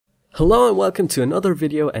Hello and welcome to another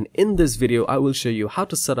video, and in this video I will show you how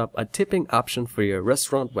to set up a tipping option for your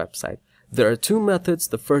restaurant website. There are two methods.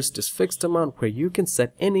 The first is fixed amount, where you can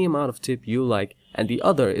set any amount of tip you like, and the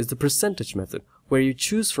other is the percentage method, where you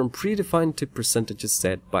choose from predefined tip percentages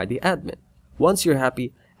set by the admin. Once you're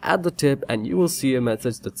happy, add the tip and you will see a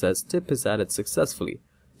message that says tip is added successfully.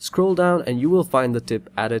 Scroll down and you will find the tip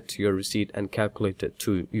added to your receipt and calculate it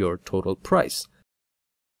to your total price.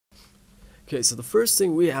 Okay, so the first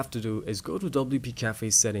thing we have to do is go to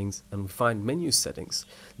WPCafe settings and we find menu settings.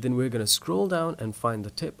 Then we're going to scroll down and find the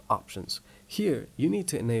tip options. Here you need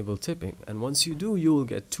to enable tipping, and once you do, you will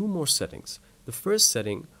get two more settings. The first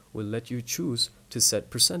setting will let you choose to set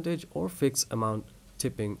percentage or fixed amount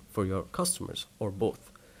tipping for your customers, or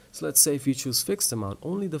both. So let's say if you choose fixed amount,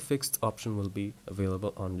 only the fixed option will be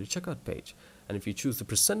available on your checkout page. And if you choose the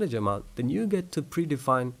percentage amount, then you get to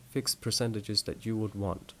predefine fixed percentages that you would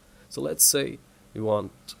want. So let's say you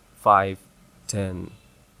want 5, 10,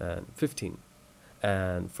 and 15.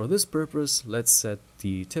 And for this purpose, let's set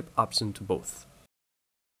the tip option to both.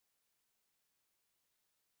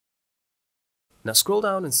 Now scroll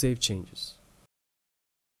down and save changes.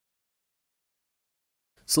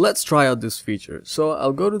 So let's try out this feature. So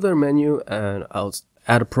I'll go to their menu and I'll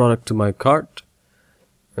add a product to my cart.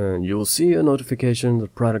 And you'll see a notification the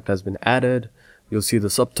product has been added. You'll see the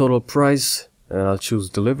subtotal price. And I'll choose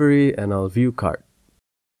delivery and I'll view cart.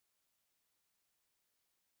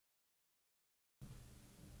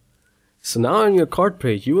 So now on your cart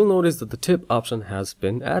page, you will notice that the tip option has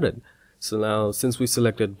been added. So now, since we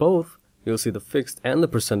selected both, you'll see the fixed and the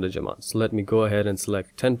percentage amount. So let me go ahead and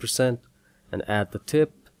select 10% and add the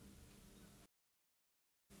tip.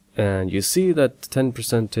 And you see that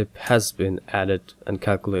 10% tip has been added and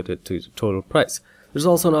calculated to the total price. There's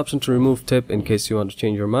also an option to remove tip in case you want to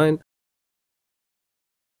change your mind.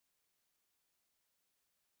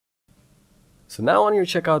 So now on your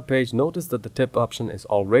checkout page, notice that the tip option is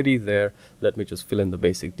already there. Let me just fill in the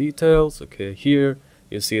basic details. Okay, here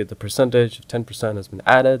you see the percentage of 10% has been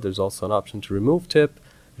added. There's also an option to remove tip.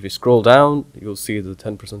 If you scroll down, you'll see the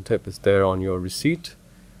 10% tip is there on your receipt.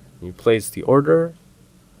 You place the order.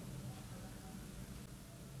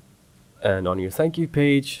 And on your thank you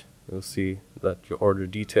page, you'll see that your order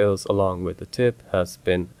details along with the tip has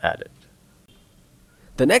been added.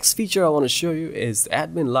 The next feature I want to show you is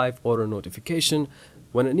admin live order notification.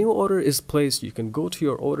 When a new order is placed, you can go to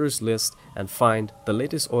your orders list and find the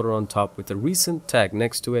latest order on top with a recent tag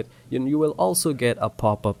next to it, and you will also get a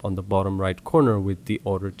pop-up on the bottom right corner with the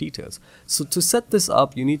order details. So to set this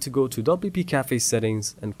up, you need to go to WPCafe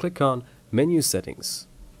settings and click on menu settings.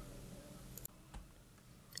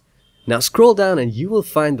 Now scroll down and you will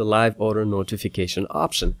find the live order notification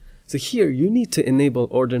option. So here you need to enable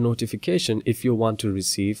order notification if you want to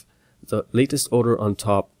receive the latest order on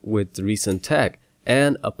top with the recent tag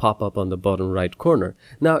and a pop-up on the bottom right corner.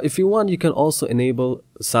 Now if you want, you can also enable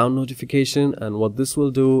sound notification, and what this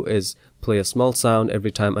will do is play a small sound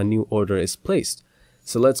every time a new order is placed.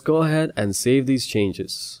 So let's go ahead and save these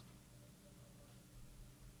changes.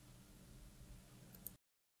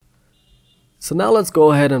 So now let's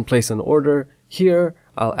go ahead and place an order. Here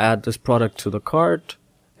I'll add this product to the cart.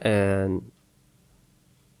 And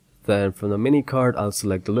then from the mini cart, I'll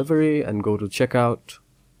select delivery and go to checkout.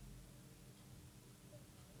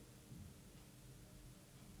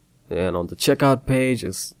 And on the checkout page,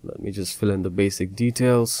 let me just fill in the basic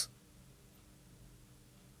details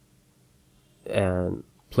and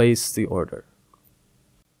place the order.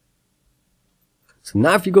 So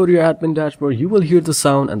now if you go to your admin dashboard, you will hear the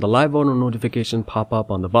sound and the live order notification pop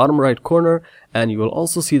up on the bottom right corner, and you will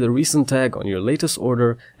also see the recent tag on your latest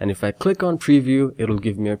order. And if I click on preview, it'll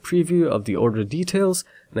give me a preview of the order details,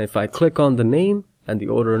 and if I click on the name and the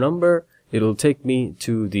order number, it'll take me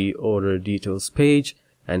to the order details page.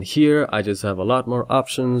 And here I just have a lot more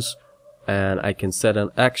options, and I can set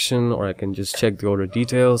an action or I can just check the order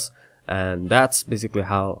details, and that's basically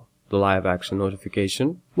how the live action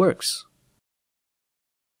notification works.